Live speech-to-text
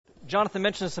Jonathan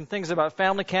mentioned some things about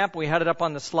family camp. We had it up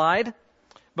on the slide.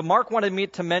 But Mark wanted me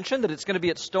to mention that it's going to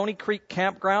be at Stony Creek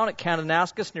Campground at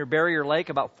Kananaskis near Barrier Lake,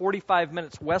 about 45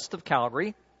 minutes west of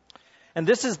Calgary. And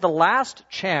this is the last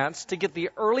chance to get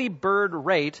the early bird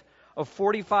rate of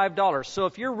 $45. So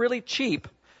if you're really cheap,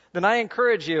 then I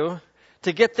encourage you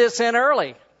to get this in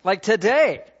early, like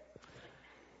today.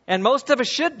 And most of us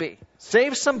should be.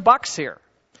 Save some bucks here.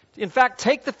 In fact,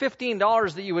 take the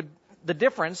 $15 that the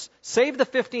difference, save the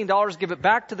 $15, give it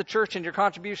back to the church in your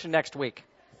contribution next week.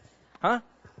 Huh?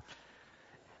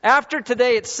 After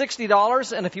today, it's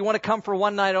 $60, and if you want to come for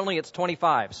one night only, it's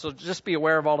 $25. So just be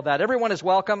aware of all of that. Everyone is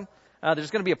welcome. There's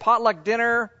going to be a potluck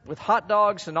dinner with hot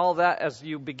dogs and all of that as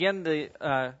you begin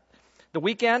the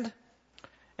weekend.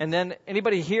 And then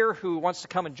anybody here who wants to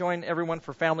come and join everyone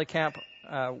for family camp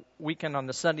weekend on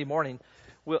the Sunday morning,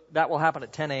 that will happen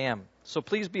at 10 a.m. So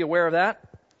please be aware of that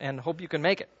and hope you can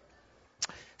make it.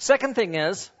 Second thing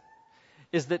is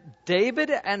that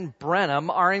David and Brenham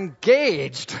are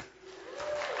engaged.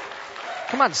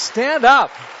 Come on, stand up.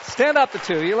 Stand up, the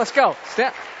two of you. Let's go.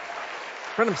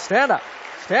 Brenham, stand up.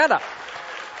 Stand up.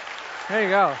 There you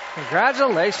go.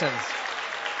 Congratulations.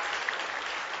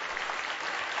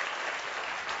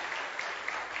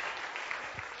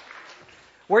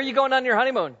 Where are you going on your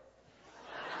honeymoon?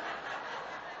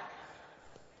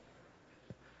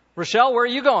 Rochelle, where are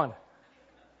you going?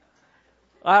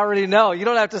 I already know. You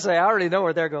don't have to say, I already know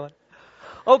where they're going.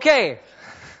 Okay.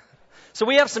 So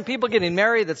we have some people getting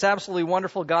married. That's absolutely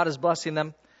wonderful. God is blessing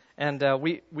them. And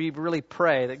we really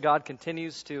pray that God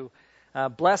continues to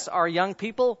bless our young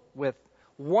people with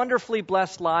wonderfully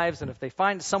blessed lives. And if they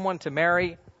find someone to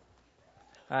marry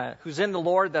who's in the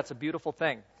Lord, that's a beautiful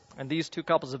thing. And these two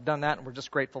couples have done that, and we're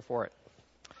just grateful for it.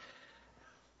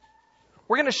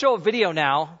 We're going to show a video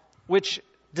now which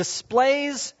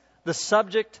displays the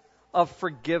subject of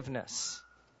forgiveness.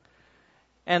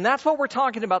 And that's what we're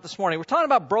talking about this morning. We're talking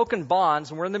about broken bonds,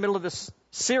 and we're in the middle of this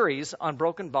series on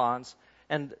broken bonds.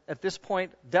 And at this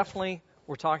point, definitely,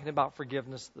 we're talking about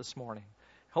forgiveness this morning.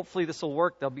 Hopefully this will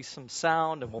work. There'll be some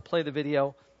sound, and we'll play the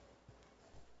video.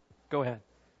 Go ahead.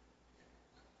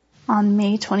 On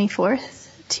May 24th,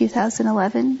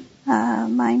 2011,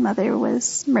 my mother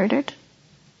was murdered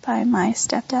by my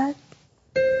stepdad.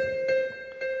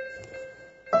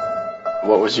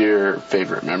 What was your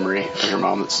favorite memory of your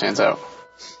mom that stands out?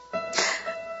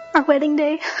 Our wedding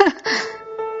day.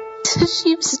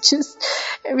 She was just,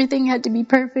 everything had to be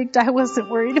perfect. I wasn't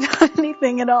worried about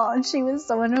anything at all. And she was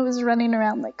someone who was running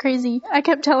around like crazy. I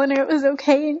kept telling her it was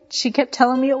okay, and she kept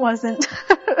telling me it wasn't.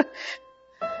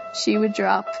 She would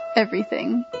drop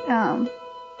everything.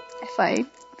 If I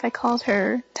called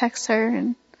her, text her,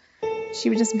 and she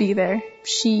would just be there.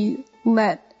 She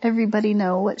let everybody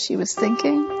know what she was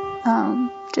thinking.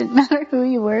 Didn't matter who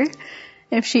you were.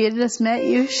 If she had just met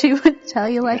you, she would tell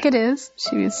you like it is.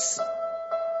 She was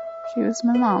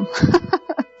my mom.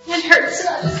 It hurts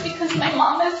not just because my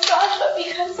mom is gone, but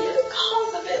because you're the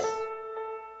cause of it.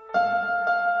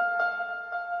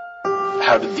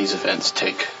 How did these events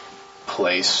take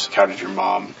place? How did your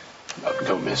mom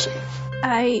go missing?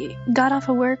 I got off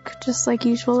of work just like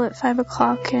usual at 5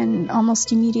 o'clock, and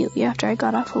almost immediately after I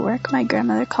got off of work, my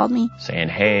grandmother called me. Saying,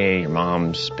 hey, your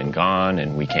mom's been gone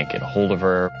and we can't get a hold of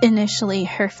her. Initially,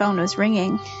 her phone was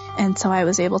ringing, and so I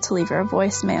was able to leave her a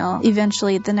voicemail.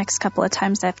 Eventually, the next couple of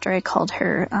times after I called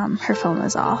her, her phone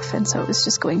was off, and so it was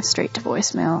just going straight to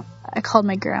voicemail. I called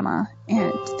my grandma,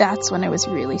 and that's when I was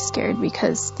really scared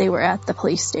because they were at the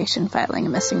police station filing a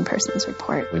missing persons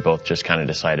report. We both just kind of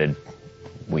decided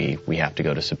we have to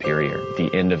go to Superior. The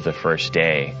end of the first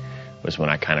day was when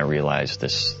I kind of realized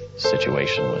this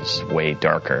situation was way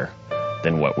darker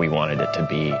than what we wanted it to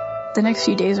be. The next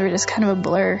few days were just kind of a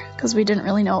blur because we didn't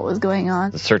really know what was going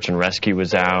on. The search and rescue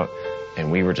was out,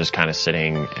 and we were just kind of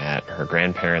sitting at her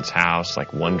grandparents' house,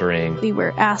 like wondering. We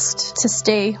were asked to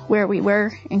stay where we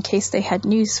were in case they had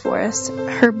news for us.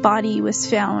 Her body was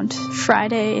found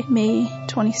Friday, May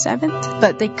 27th,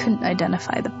 but they couldn't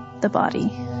identify the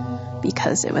body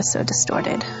because it was so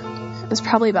distorted. It was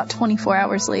probably about 24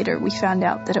 hours later we found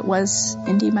out that it was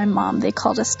indeed my mom. They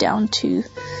called us down to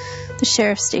the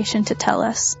sheriff's station to tell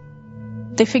us.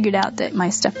 They figured out that my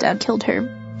stepdad killed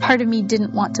her. Part of me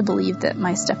didn't want to believe that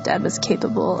my stepdad was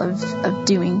capable of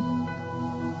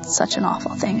doing such an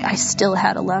awful thing. I still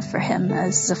had a love for him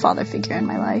as a father figure in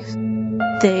my life.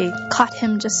 They caught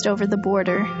him just over the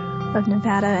border of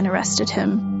Nevada and arrested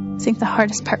him. I think the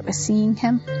hardest part was seeing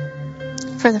him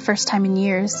for the first time in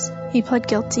years. He pled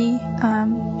guilty.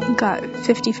 He got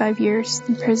 55 years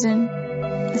in prison.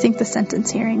 I think the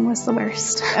sentence hearing was the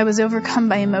worst. I was overcome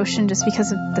by emotion just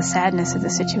because of the sadness of the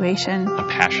situation. A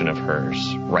passion of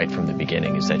hers right from the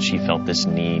beginning is that she felt this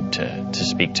need to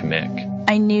speak to Mick.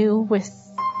 I knew with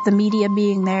the media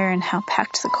being there and how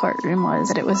packed the courtroom was,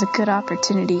 that it was a good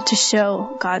opportunity to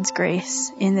show God's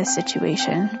grace in this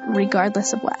situation.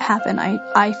 Regardless of what happened,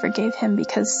 I forgave him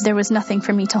because there was nothing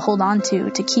for me to hold on to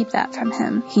keep that from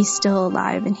him. He's still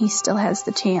alive and he still has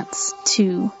the chance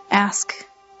to ask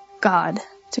God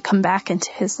to come back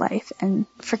into his life and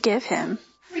forgive him.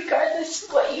 Regardless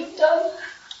of what you've done,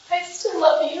 I still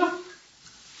love you.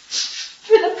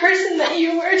 For the person that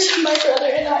you were to my brother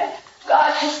and I,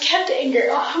 God has kept anger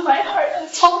off of my heart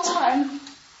this whole time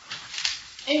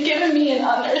and given me an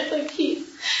unearthly peace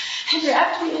and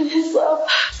wrapped me in his love.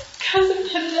 Because of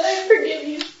him that I forgive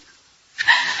you.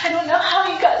 I don't know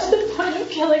how you got to the point of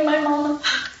killing my mama,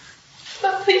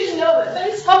 but please know that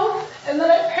there's hope and that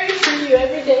I pray for you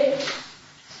every day.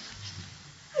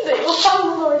 That you'll find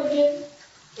the Lord again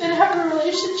and have a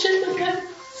relationship with him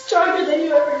stronger than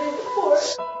you ever did before.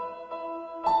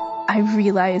 I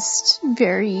realized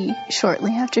very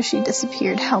shortly after she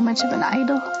disappeared how much of an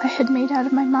idol I had made out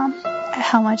of my mom.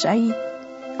 How much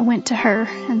I went to her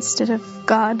instead of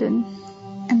God and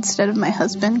instead of my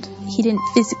husband. He didn't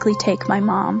physically take my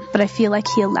mom, but I feel like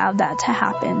he allowed that to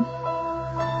happen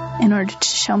in order to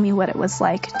show me what it was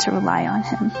like to rely on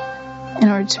him, in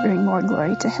order to bring more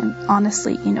glory to him.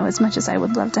 Honestly, as much as I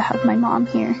would love to have my mom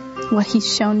here, what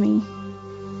he's shown me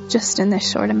just in this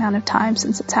short amount of time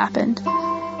since it's happened,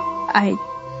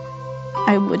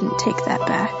 I wouldn't take that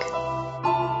back.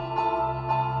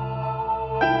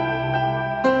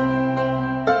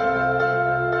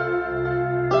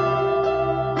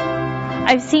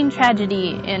 I've seen tragedy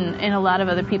in a lot of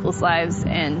other people's lives,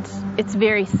 and it's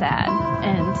very sad.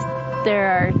 And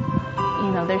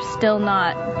they're still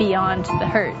not beyond the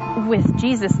hurt. With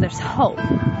Jesus, there's hope.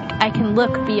 I can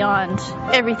look beyond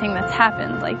everything that's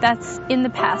happened. That's in the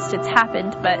past, it's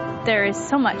happened, but there is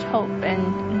so much hope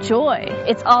and joy.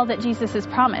 It's all that Jesus has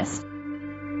promised.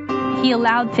 He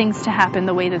allowed things to happen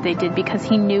the way that they did because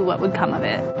he knew what would come of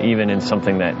it. Even in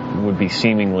something that would be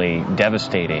seemingly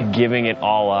devastating, giving it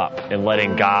all up and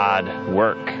letting God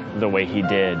work the way he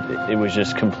did, it was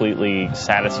just completely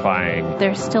satisfying.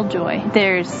 There's still joy.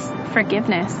 There's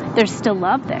forgiveness. There's still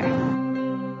love there.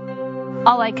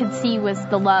 All I could see was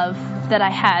the love that I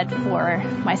had for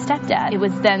my stepdad. It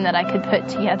was then that I could put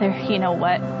together,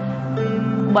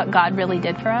 what God really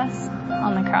did for us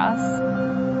on the cross.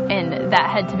 And that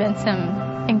had to been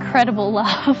some incredible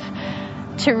love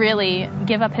to really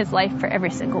give up his life for every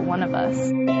single one of us.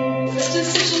 The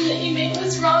decision that you made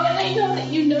was wrong, and I know that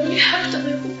you have to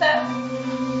live with that.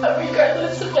 But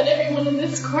regardless of what everyone in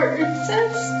this courtroom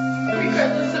says,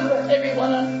 regardless of what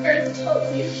everyone on earth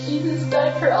tells you, Jesus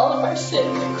died for all of our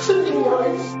sins, including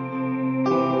yours.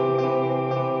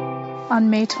 On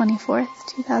May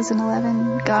 24th,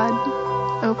 2011,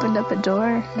 God opened up a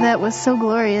door that was so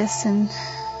glorious, and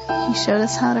he showed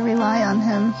us how to rely on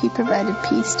him. He provided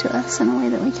peace to us in a way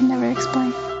that we can never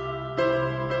explain.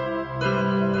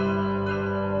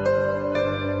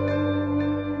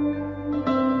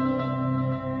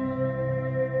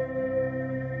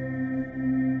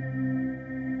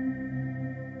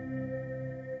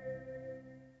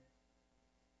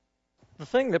 The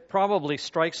thing that probably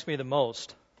strikes me the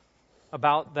most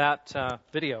about that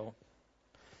video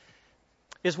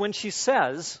is when she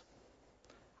says,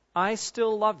 I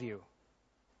still love you.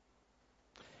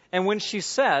 And when she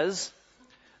says,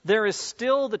 there is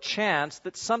still the chance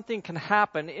that something can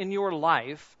happen in your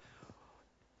life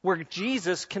where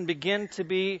Jesus can begin to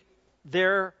be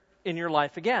there in your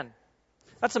life again.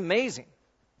 That's amazing.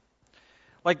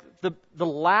 The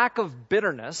lack of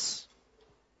bitterness,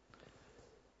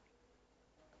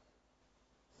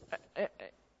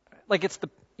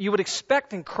 you would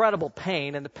expect incredible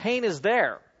pain, and the pain is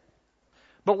there.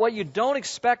 But what you don't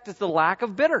expect is the lack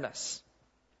of bitterness.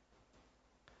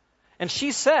 And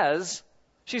she says,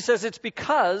 it's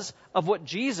because of what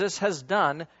Jesus has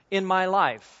done in my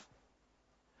life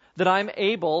that I'm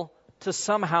able to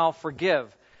somehow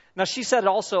forgive. Now, she said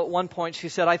also at one point, she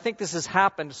said, I think this has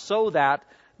happened so that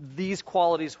these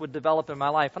qualities would develop in my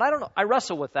life. And I don't know, I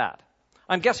wrestle with that.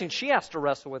 I'm guessing she has to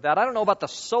wrestle with that. I don't know about the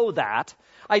so that.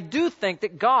 I do think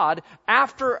that God,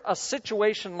 after a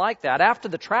situation like that, after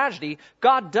the tragedy,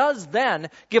 God does then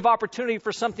give opportunity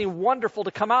for something wonderful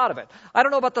to come out of it. I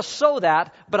don't know about the so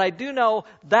that, but I do know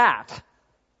that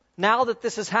now that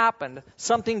this has happened,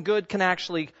 something good can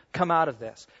actually come out of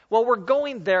this. Well, we're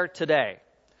going there today.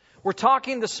 We're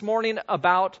talking this morning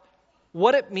about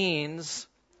what it means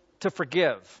to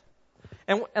forgive.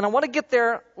 And I want to get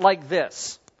there like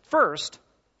this. First,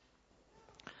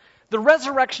 the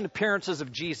resurrection appearances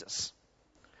of Jesus.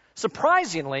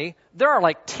 Surprisingly, there are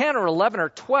like 10 or 11 or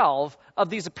 12 of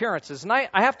these appearances. And I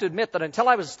have to admit that until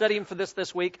I was studying for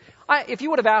this week, if you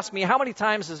would have asked me how many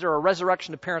times is there a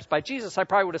resurrection appearance by Jesus, I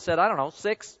probably would have said,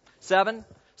 6, 7,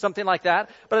 something like that.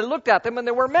 But I looked at them and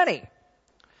there were many.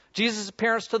 Jesus'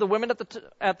 appearance to the women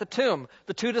at the tomb,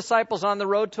 the 2 disciples on the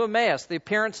road to Emmaus, the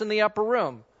appearance in the upper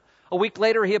room. A week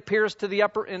later, he appears in the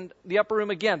upper room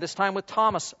again, this time with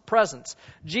Thomas' presence.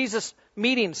 Jesus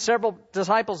meeting several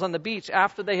disciples on the beach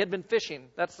after they had been fishing.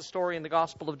 That's the story in the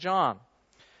Gospel of John.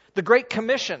 The Great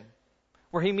Commission,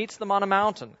 where he meets them on a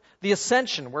mountain. The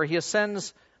Ascension, where he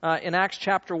ascends in Acts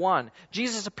chapter 1.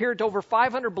 Jesus appeared to over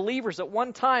 500 believers at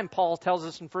one time, Paul tells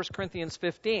us in 1 Corinthians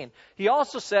 15. He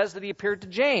also says that he appeared to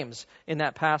James in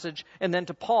that passage, and then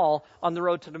to Paul on the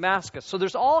road to Damascus. So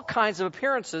there's all kinds of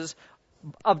appearances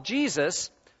of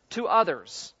Jesus to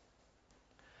others.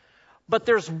 But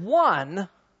there's one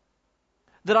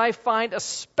that I find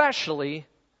especially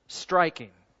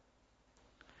striking.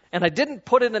 And I didn't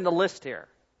put it in the list here.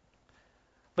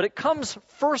 But it comes,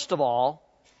 first of all,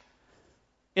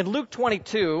 in Luke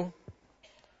 22,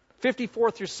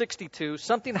 54 through 62,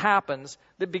 something happens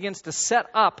that begins to set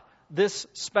up this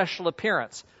special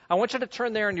appearance. I want you to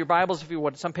turn there in your Bibles, if you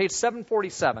would. It's on page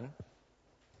 747.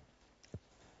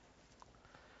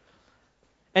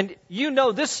 And you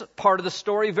know this part of the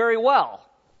story very well.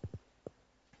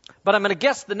 But I'm going to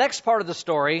guess the next part of the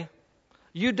story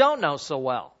you don't know so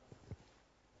well.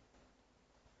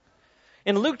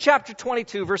 In Luke chapter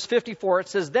 22, verse 54, it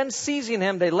says, "Then seizing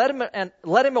him, they led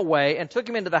him away and took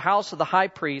him into the house of the high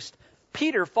priest.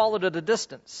 Peter followed at a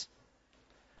distance.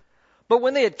 But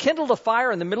when they had kindled a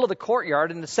fire in the middle of the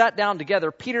courtyard and had sat down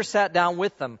together, Peter sat down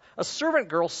with them. A servant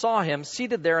girl saw him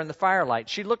seated there in the firelight.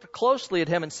 She looked closely at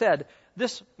him and said,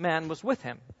 'This man was with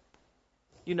him.'"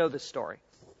 You know this story.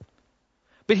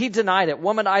 But he denied it.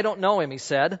 "Woman, I don't know him," he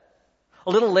said. A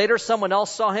little later, someone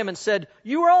else saw him and said,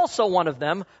 "You are also one of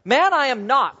them." "Man, I am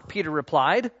not," Peter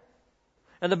replied.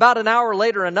 And about an hour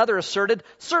later, another asserted,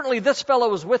 "Certainly this fellow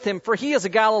was with him, for he is a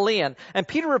Galilean." And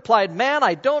Peter replied, "Man,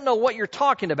 I don't know what you're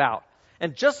talking about."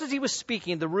 And just as he was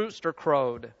speaking, the rooster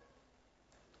crowed.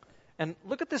 And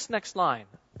look at this next line.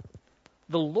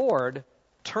 "The Lord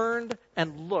turned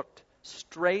and looked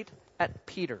straight at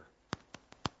Peter.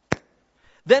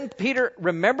 Then Peter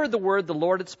remembered the word the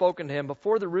Lord had spoken to him,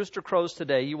 'Before the rooster crows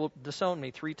today, you will disown me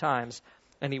 3 times.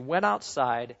 And he went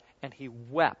outside and he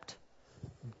wept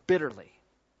bitterly,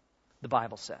 the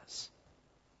Bible says.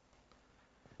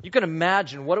 You can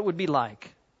imagine what it would be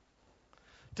like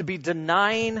to be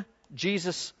denying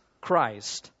Jesus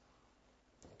Christ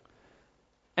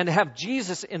and to have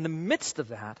Jesus in the midst of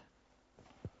that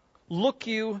look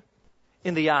you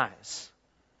in the eyes.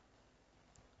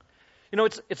 You know,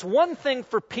 it's one thing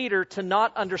for Peter to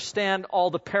not understand all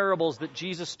the parables that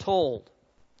Jesus told.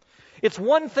 It's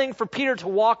one thing for Peter to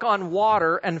walk on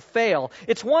water and fail.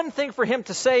 It's one thing for him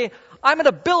to say, "I'm going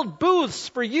to build booths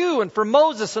for you and for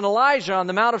Moses and Elijah on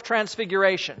the Mount of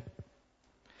Transfiguration."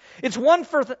 It's one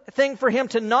thing for him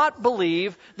to not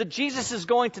believe that Jesus is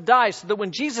going to die, so that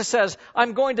when Jesus says,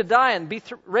 "I'm going to die and be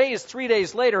raised 3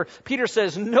 days later," Peter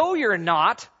says, "No, you're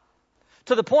not."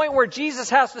 To the point where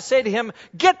Jesus has to say to him,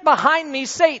 "Get behind me,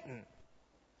 Satan."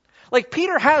 Like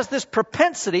Peter has this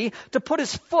propensity to put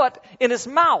his foot in his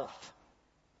mouth.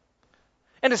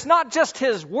 And it's not just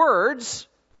his words.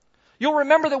 You'll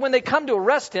remember that when they come to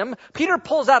arrest him, Peter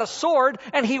pulls out a sword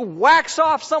and he whacks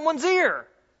off someone's ear.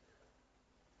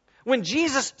 When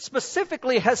Jesus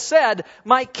specifically has said,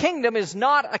 "My kingdom is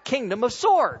not a kingdom of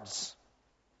swords."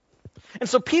 And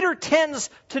so Peter tends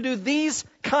to do these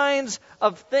kinds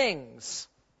of things.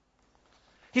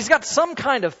 He's got some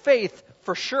kind of faith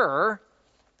for sure,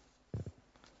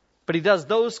 but he does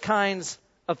those kinds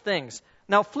of things.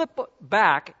 Now flip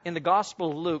back in the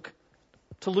Gospel of Luke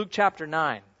to Luke chapter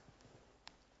 9.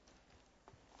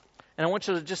 And I want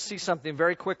you to just see something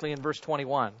very quickly in verse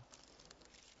 21.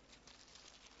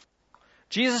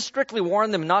 Jesus strictly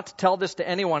warned them not to tell this to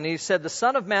anyone. And he said, "The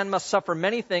Son of Man must suffer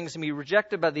many things and be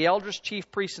rejected by the elders,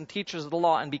 chief priests, and teachers of the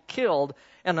law, and be killed,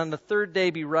 and on the 3rd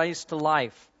day be raised to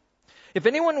life. If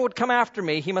anyone would come after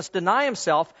me, he must deny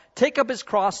himself, take up his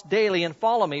cross daily, and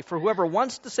follow me. For whoever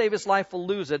wants to save his life will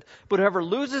lose it, but whoever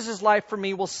loses his life for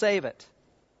me will save it."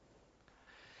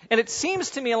 And it seems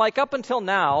to me like up until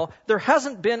now, there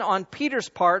hasn't been on Peter's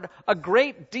part a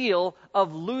great deal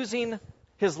of losing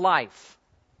his life.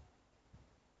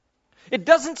 It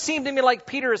doesn't seem to me like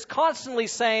Peter is constantly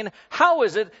saying, "How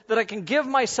is it that I can give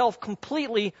myself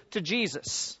completely to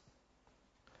Jesus?"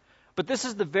 But this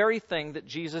is the very thing that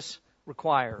Jesus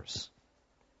requires.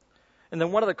 And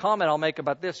then one other comment I'll make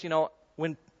about this,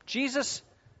 when Jesus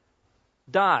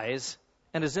dies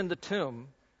and is in the tomb,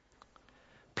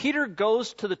 Peter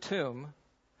goes to the tomb,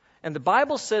 and the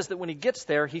Bible says that when he gets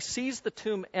there, he sees the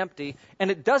tomb empty,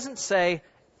 and it doesn't say,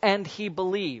 and he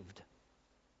believed.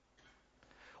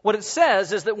 What it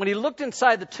says is that when he looked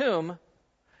inside the tomb,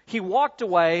 he walked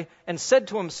away and said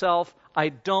to himself, I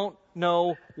don't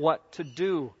know what to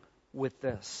do with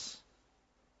this.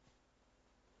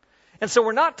 And so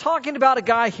we're not talking about a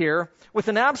guy here with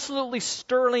an absolutely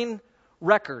sterling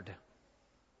record.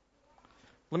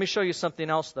 Let me show you something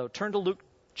else, though. Turn to Luke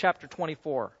chapter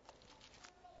 24.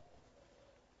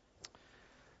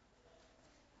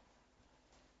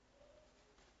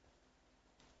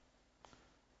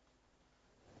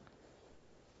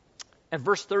 At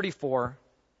verse 34,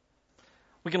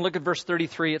 we can look at verse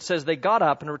 33. It says, they got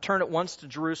up and returned at once to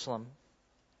Jerusalem.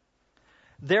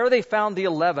 There they found the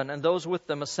 11 and those with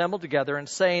them assembled together and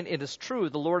saying, it is true,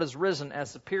 the Lord has risen,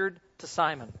 as appeared to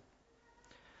Simon.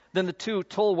 Then the two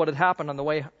told what had happened on the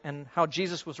way and how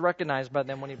Jesus was recognized by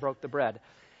them when he broke the bread.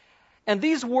 And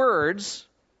these words,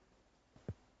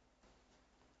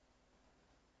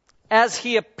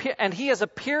 he has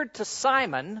appeared to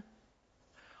Simon,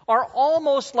 are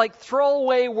almost like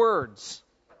throwaway words.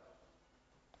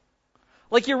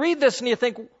 Like you read this and you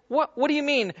think, what do you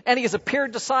mean? And he has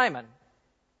appeared to Simon.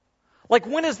 Like,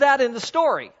 when is that in the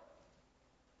story?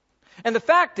 And the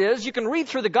fact is, you can read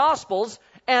through the Gospels,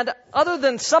 and other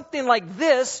than something like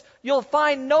this, you'll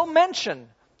find no mention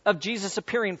of Jesus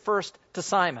appearing first to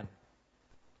Simon.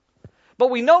 But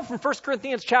we know from 1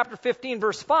 Corinthians chapter 15,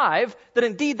 verse 5, that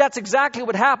indeed that's exactly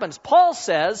what happens. Paul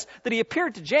says that he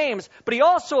appeared to James, but he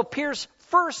also appears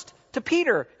first to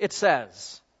Peter, it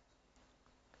says.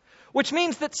 Which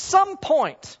means that at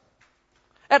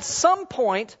some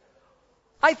point,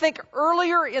 I think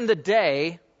earlier in the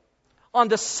day, on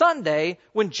the Sunday,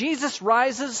 when Jesus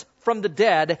rises from the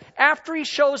dead, after he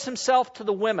shows himself to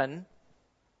the women,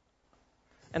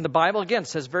 and the Bible again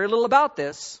says very little about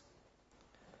this,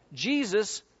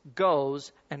 Jesus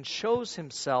goes and shows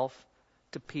himself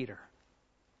to Peter.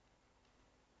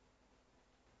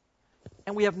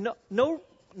 And we have no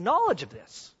knowledge of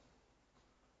this.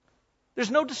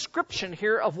 There's no description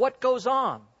here of what goes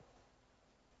on.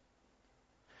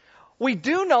 We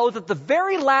do know that the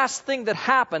very last thing that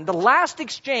happened, the last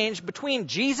exchange between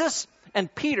Jesus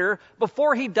and Peter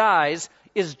before he dies,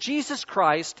 is Jesus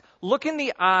Christ looking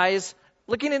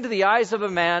into the eyes of a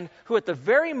man who at the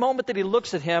very moment that he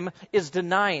looks at him is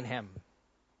denying him.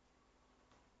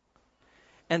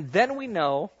 And then we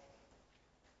know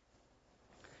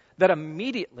that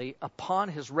immediately upon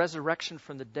his resurrection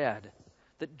from the dead,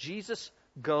 that Jesus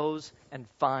goes and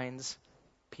finds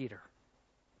Peter.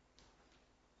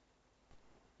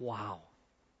 Wow.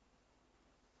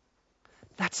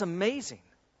 That's amazing.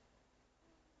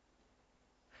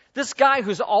 This guy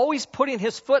who's always putting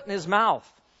his foot in his mouth,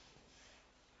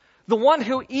 the one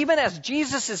who, even as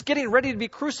Jesus is getting ready to be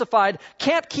crucified,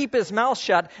 can't keep his mouth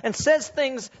shut and says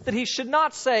things that he should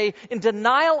not say in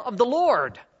denial of the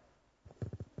Lord.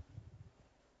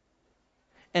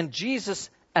 And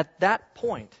Jesus, at that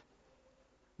point,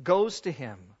 goes to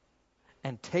him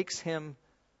and takes him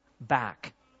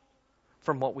back,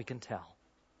 from what we can tell.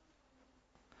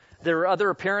 There are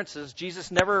other appearances. Jesus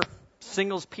never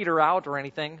singles Peter out or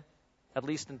anything, at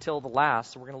least until the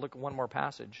last. So we're going to look at one more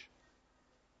passage.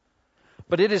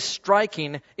 But it is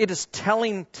striking, it is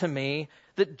telling to me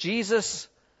that Jesus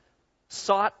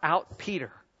sought out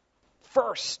Peter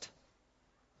first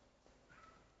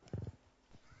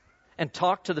and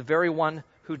talked to the very one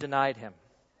who denied him.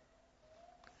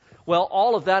 Well,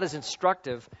 all of that is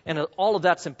instructive, and all of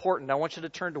that's important. I want you to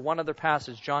turn to one other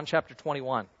passage, John chapter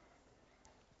 21.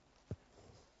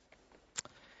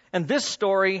 And this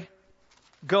story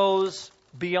goes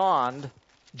beyond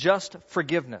just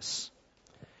forgiveness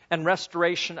and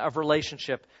restoration of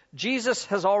relationship. Jesus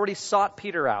has already sought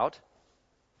Peter out.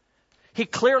 He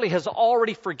clearly has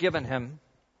already forgiven him.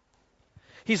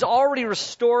 He's already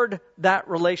restored that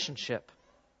relationship.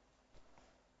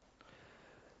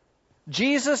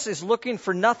 Jesus is looking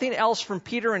for nothing else from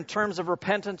Peter in terms of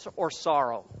repentance or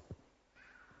sorrow.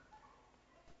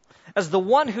 As the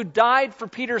one who died for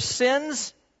Peter's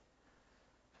sins,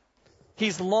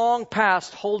 he's long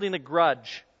past holding a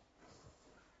grudge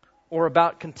or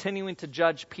about continuing to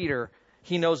judge Peter.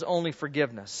 He knows only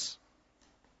forgiveness.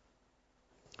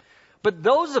 But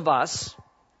those of us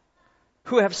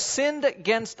who have sinned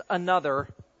against another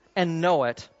and know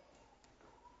it,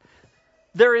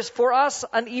 there is for us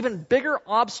an even bigger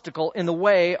obstacle in the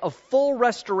way of full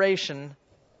restoration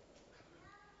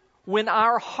when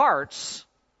our hearts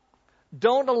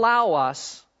don't allow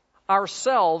us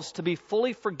ourselves to be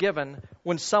fully forgiven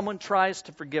when someone tries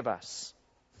to forgive us.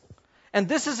 And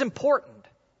this is important.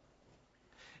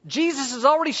 Jesus has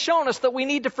already shown us that we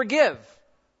need to forgive.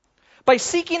 By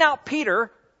seeking out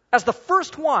Peter as the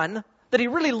first one that he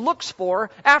really looks for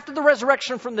after the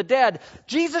resurrection from the dead,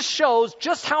 Jesus shows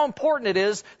just how important it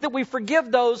is that we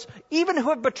forgive those even who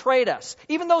have betrayed us,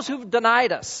 even those who've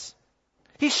denied us.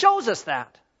 He shows us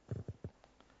that.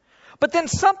 But then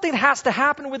something has to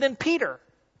happen within Peter.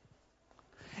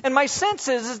 And my sense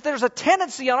is there's a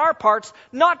tendency on our parts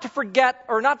not to forget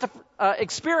or not to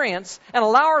experience and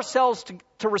allow ourselves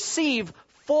to receive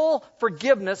full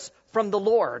forgiveness from the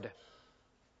Lord.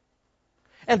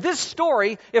 And this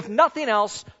story, if nothing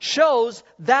else, shows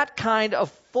that kind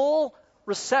of full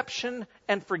reception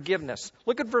and forgiveness.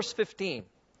 Look at verse 15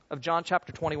 of John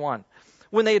chapter 21.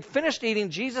 When they had finished eating,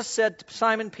 Jesus said to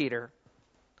Simon Peter,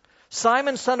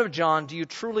 "Simon, son of John, do you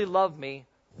truly love me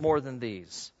more than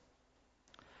these?"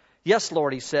 "Yes,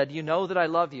 Lord," he said, "you know that I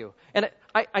love you." And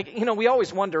we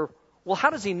always wonder, well, how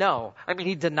does he know? I mean,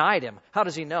 he denied him. How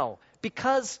does he know?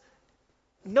 Because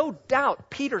no doubt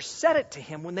Peter said it to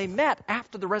him when they met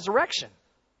after the resurrection.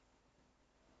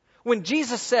 When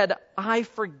Jesus said, "I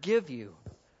forgive you,"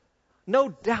 no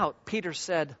doubt Peter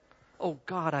said, "Oh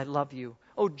God, I love you.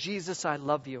 Oh Jesus, I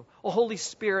love you. Oh Holy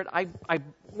Spirit, I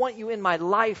want you in my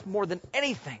life more than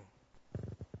anything.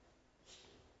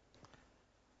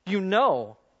 You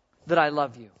know that I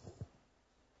love you."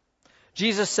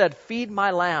 Jesus said, "Feed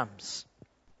my lambs."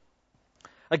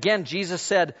 Again, Jesus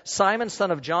said, "Simon,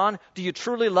 son of John, do you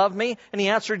truly love me?" And he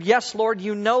answered, "Yes, Lord,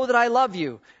 you know that I love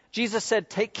you." Jesus said,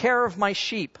 "Take care of my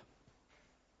sheep."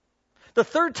 The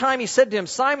third time he said to him,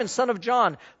 "Simon, son of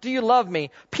John, do you love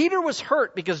me?" Peter was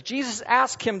hurt because Jesus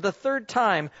asked him the third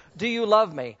time, "Do you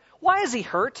love me?" Why is he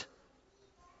hurt?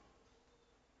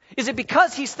 Is it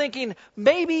because he's thinking,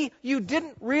 maybe you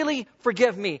didn't really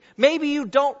forgive me? Maybe you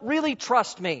don't really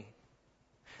trust me?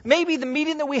 Maybe the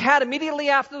meeting that we had immediately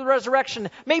after the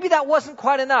resurrection, maybe that wasn't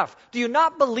quite enough. Do you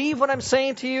not believe what I'm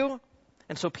saying to you?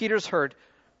 And so Peter's hurt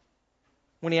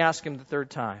when he asked him the third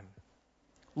time,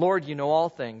 "Lord, you know all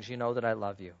things. You know that I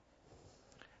love you."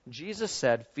 Jesus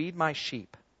said, "Feed my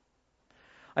sheep.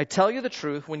 I tell you the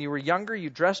truth, when you were younger, you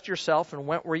dressed yourself and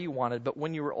went where you wanted. But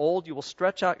when you are old, you will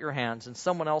stretch out your hands, and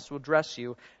someone else will dress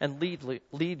you and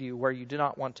lead you where you do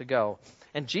not want to go."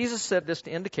 And Jesus said this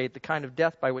to indicate the kind of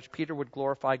death by which Peter would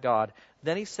glorify God.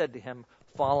 Then he said to him,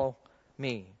 "Follow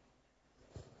me."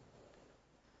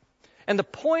 And the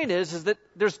point is that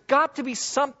there's got to be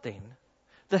something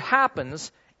that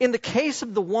happens in the case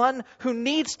of the one who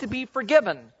needs to be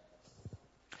forgiven.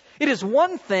 It is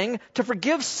one thing to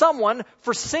forgive someone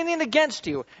for sinning against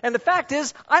you. And the fact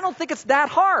is, I don't think it's that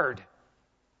hard.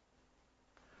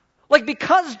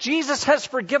 Because Jesus has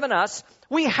forgiven us,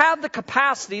 we have the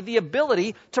capacity, the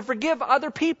ability to forgive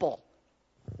other people.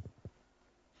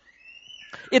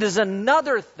 It is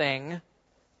another thing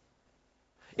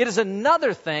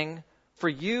for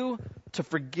you to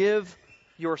forgive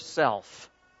yourself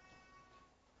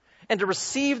and to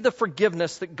receive the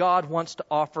forgiveness that God wants to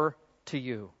offer to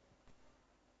you.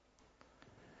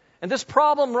 And this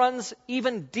problem runs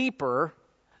even deeper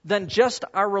than just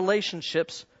our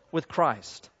relationships with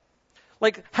Christ.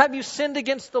 Have you sinned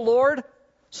against the Lord?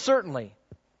 Certainly.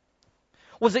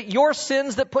 Was it your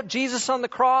sins that put Jesus on the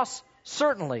cross?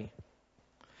 Certainly.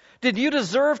 Did you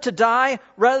deserve to die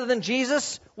rather than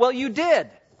Jesus? Well, you did.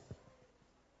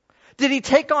 Did he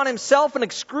take on himself an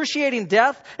excruciating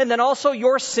death and then also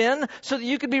your sin so that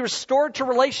you could be restored to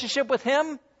relationship with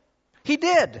him? He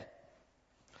did.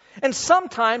 And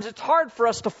sometimes it's hard for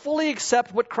us to fully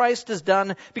accept what Christ has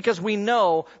done because we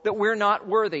know that we're not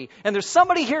worthy. And there's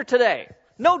somebody here today,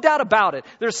 no doubt about it,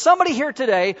 there's somebody here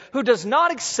today who does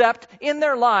not accept in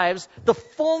their lives the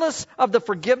fullness of the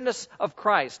forgiveness of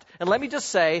Christ. And let me just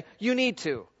say, you need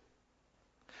to.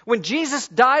 When Jesus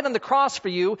died on the cross for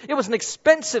you, it was an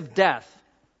expensive death.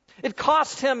 It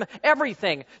cost him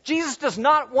everything. Jesus does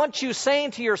not want you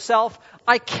saying to yourself,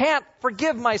 "I can't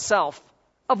forgive myself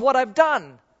of what I've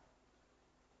done."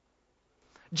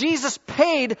 Jesus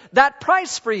paid that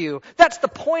price for you. That's the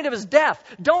point of his death.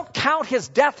 Don't count his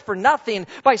death for nothing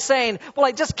by saying, "Well,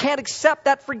 I just can't accept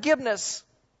that forgiveness."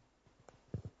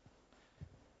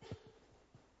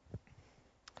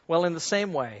 Well, in the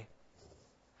same way,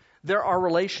 there are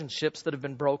relationships that have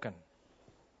been broken.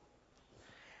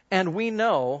 And we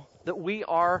know that we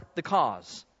are the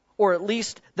cause, or at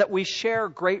least that we share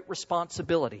great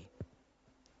responsibility.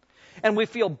 And we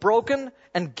feel broken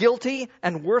and guilty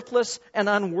and worthless and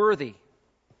unworthy.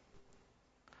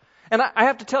 And I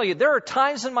have to tell you, there are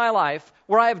times in my life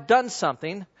where I have done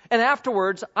something and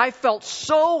afterwards I felt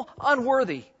so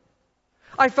unworthy.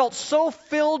 I felt so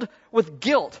filled with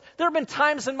guilt. There have been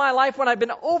times in my life when I've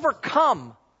been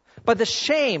overcome by the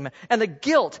shame and the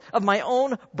guilt of my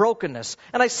own brokenness.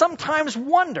 And I sometimes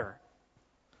wonder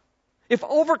if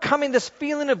overcoming this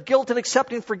feeling of guilt and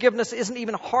accepting forgiveness isn't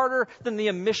even harder than the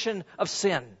admission of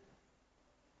sin.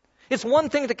 It's one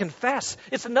thing to confess.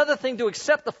 It's another thing to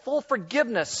accept the full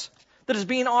forgiveness that is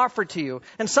being offered to you.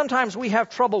 And sometimes we have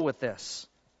trouble with this.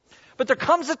 But there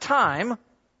comes a time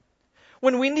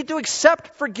when we need to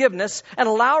accept forgiveness and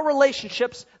allow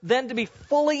relationships then to be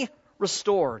fully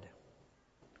restored.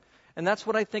 And that's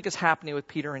what I think is happening with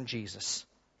Peter and Jesus.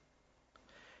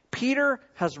 Peter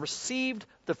has received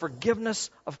the forgiveness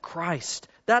of Christ.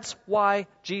 That's why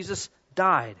Jesus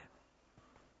died.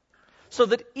 So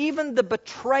that even the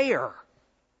betrayer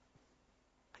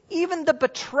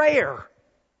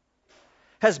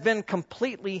has been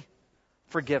completely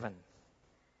forgiven.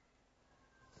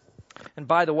 And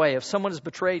by the way, if someone has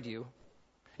betrayed you,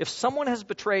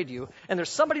 and there's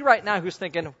somebody right now who's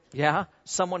thinking, yeah,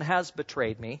 someone has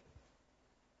betrayed me,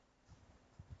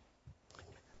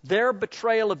 their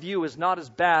betrayal of you is not as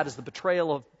bad as the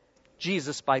betrayal of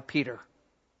Jesus by Peter.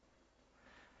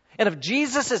 And if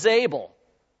Jesus is able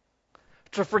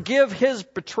to forgive his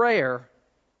betrayer,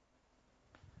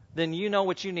 then you know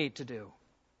what you need to do.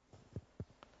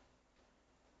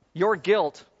 Your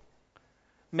guilt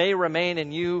may remain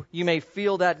in you. You may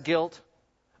feel that guilt,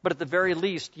 but at the very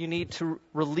least, you need to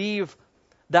relieve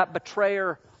that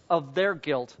betrayer of their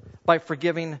guilt by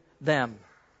forgiving them.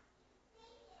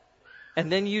 And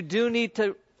then you do need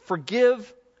to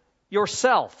forgive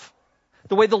yourself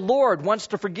the way the Lord wants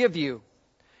to forgive you,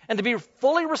 and to be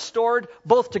fully restored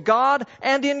both to God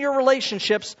and in your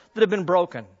relationships that have been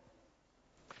broken.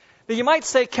 Now you might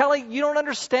say, Kelly, you don't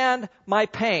understand my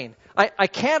pain. I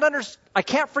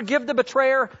can't forgive the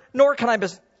betrayer, nor can I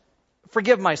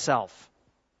forgive myself.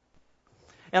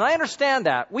 And I understand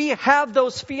that. We have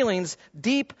those feelings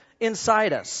deep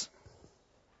inside us.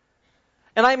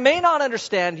 And I may not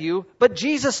understand you, but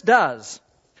Jesus does.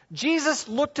 Jesus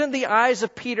looked in the eyes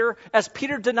of Peter as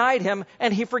Peter denied him,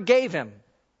 and he forgave him.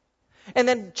 And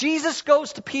then Jesus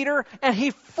goes to Peter, and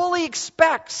he fully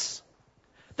expects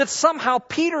that somehow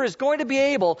Peter is going to be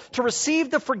able to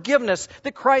receive the forgiveness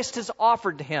that Christ has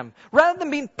offered to him. Rather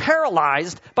than being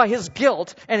paralyzed by his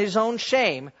guilt and his own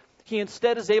shame, he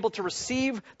instead is able to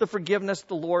receive the forgiveness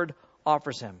the Lord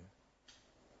offers him.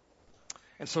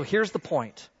 And so here's the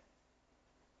point.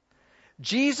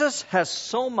 Jesus has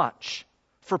so much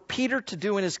for Peter to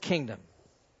do in his kingdom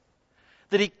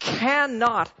that he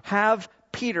cannot have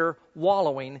Peter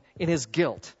wallowing in his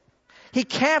guilt. He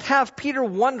can't have Peter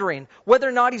wondering whether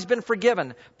or not he's been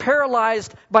forgiven,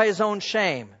 paralyzed by his own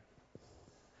shame.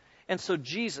 And so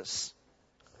Jesus,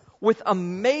 with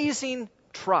amazing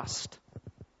trust,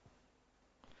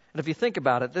 and if you think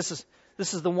about it, this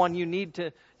is the one you need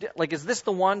to, like, is this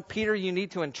the one, Peter, you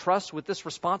need to entrust with this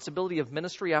responsibility of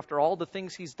ministry after all the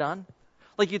things he's done?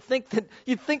 Like, you'd think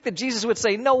that Jesus would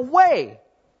say, no way.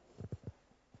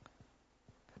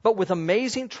 But with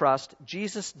amazing trust,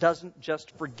 Jesus doesn't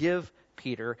just forgive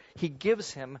Peter, he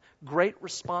gives him great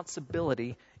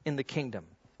responsibility in the kingdom.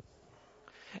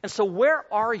 And so where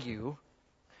are you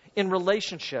in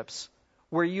relationships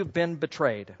where you've been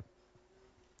betrayed?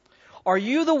 Are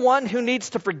you the one who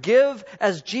needs to forgive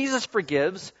as Jesus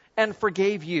forgives and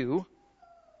forgave you?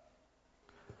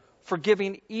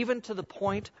 Forgiving even to the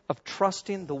point of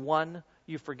trusting the one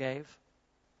you forgave?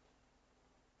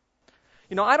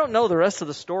 You know, I don't know the rest of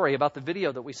the story about the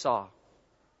video that we saw.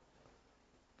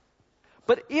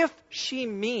 But if she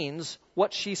means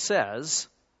what she says,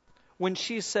 when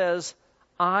she says,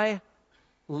 I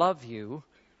love you,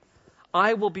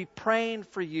 I will be praying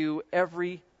for you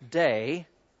every day,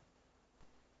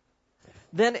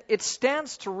 then it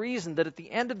stands to reason that at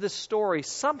the end of this story,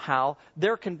 somehow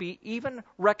there can be even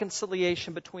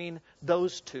reconciliation between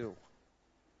those two.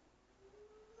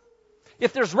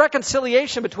 If there's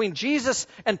reconciliation between Jesus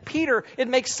and Peter, it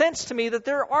makes sense to me that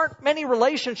there aren't many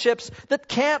relationships that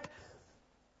can't,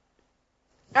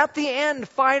 at the end,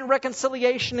 find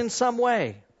reconciliation in some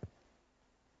way.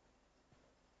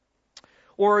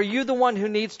 Or are you the one who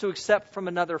needs to accept from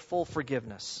another full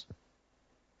forgiveness?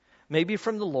 Maybe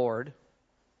from the Lord,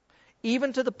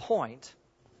 even to the point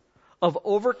of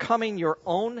overcoming your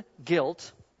own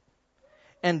guilt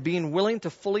and being willing to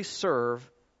fully serve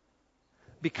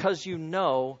because you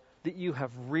know that you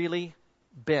have really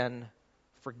been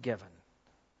forgiven.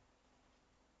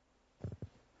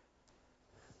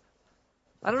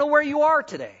 I don't know where you are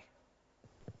today.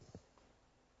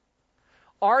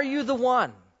 Are you the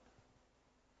one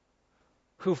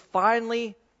who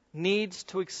finally needs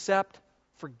to accept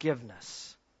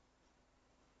forgiveness?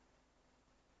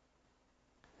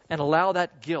 and allow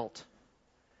that guilt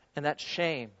and that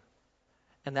shame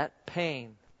and that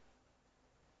pain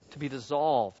to be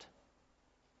dissolved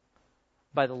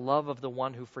by the love of the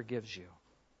one who forgives you?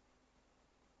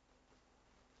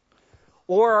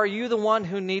 Or are you the one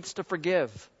who needs to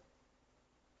forgive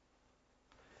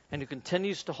and who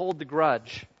continues to hold the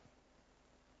grudge,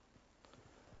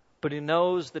 but who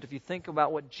knows that if you think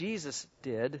about what Jesus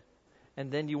did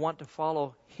and then you want to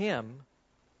follow him,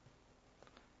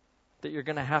 that you're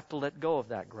going to have to let go of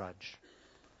that grudge?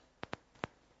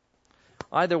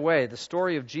 Either way, the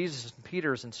story of Jesus and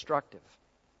Peter is instructive.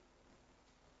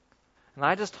 And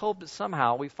I just hope that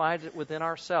somehow we find it within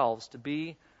ourselves to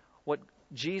be what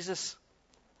Jesus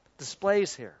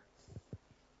displays here,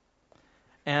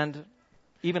 and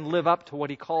even live up to what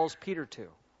he calls Peter to,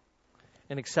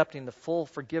 in accepting the full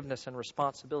forgiveness and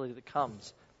responsibility that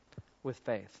comes with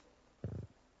faith.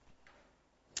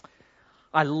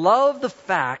 I love the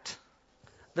fact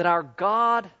that our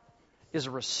God is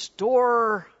a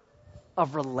restorer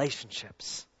of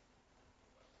relationships.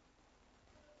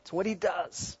 It's what he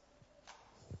does.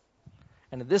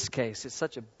 And in this case, it's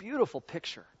such a beautiful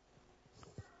picture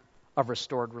of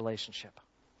restored relationship.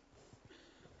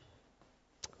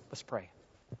 Let's pray.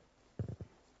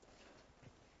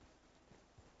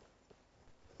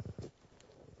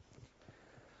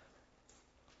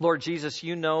 Lord Jesus,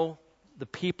 you know the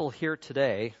people here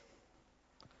today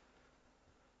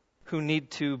who need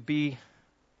to be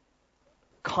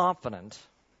confident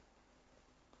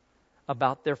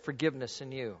about their forgiveness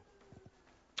in you.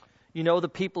 You know the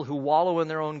people who wallow in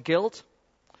their own guilt.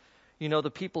 You know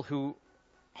the people who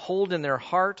hold in their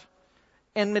heart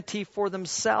enmity for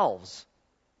themselves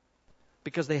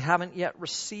because they haven't yet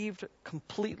received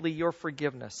completely your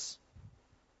forgiveness.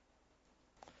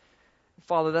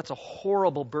 Father, that's a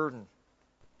horrible burden.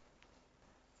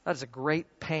 That is a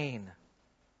great pain.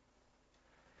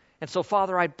 And so,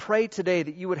 Father, I pray today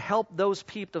that you would help those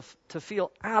people to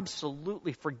feel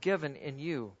absolutely forgiven in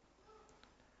you.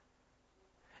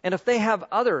 And if they have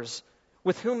others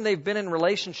with whom they've been in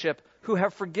relationship who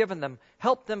have forgiven them,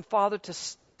 help them, Father,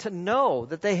 to know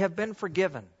that they have been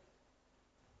forgiven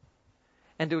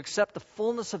and to accept the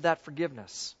fullness of that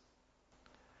forgiveness,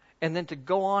 and then to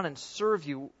go on and serve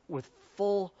you with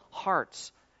full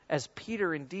hearts, as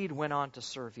Peter indeed went on to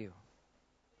serve you.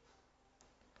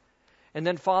 And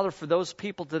then, Father, for those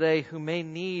people today who may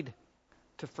need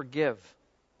to forgive,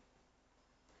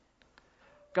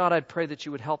 God, I'd pray that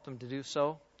you would help them to do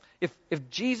so. If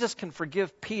Jesus can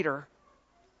forgive Peter,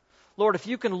 Lord, if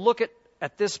you can look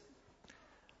at this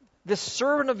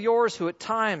servant of yours who at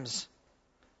times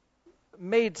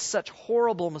made such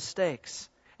horrible mistakes,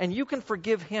 and you can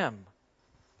forgive him,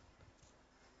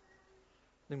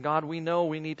 then God, we know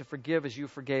we need to forgive as you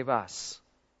forgave us.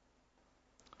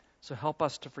 So help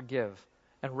us to forgive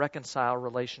and reconcile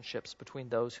relationships between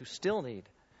those who still need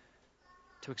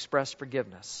to express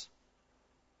forgiveness.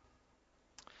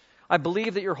 I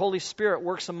believe that your Holy Spirit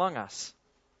works among us,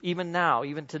 even now,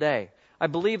 even today. I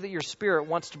believe that your Spirit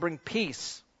wants to bring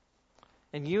peace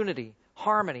and unity,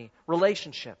 harmony,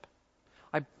 relationship.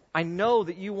 I know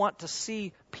that you want to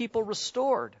see people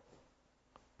restored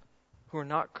who are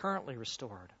not currently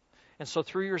restored. And so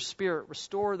through your Spirit,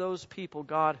 restore those people,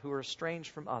 God, who are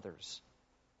estranged from others.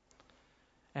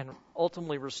 And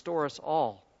ultimately restore us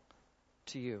all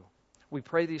to you. We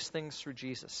pray these things through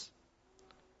Jesus.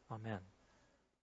 Amen.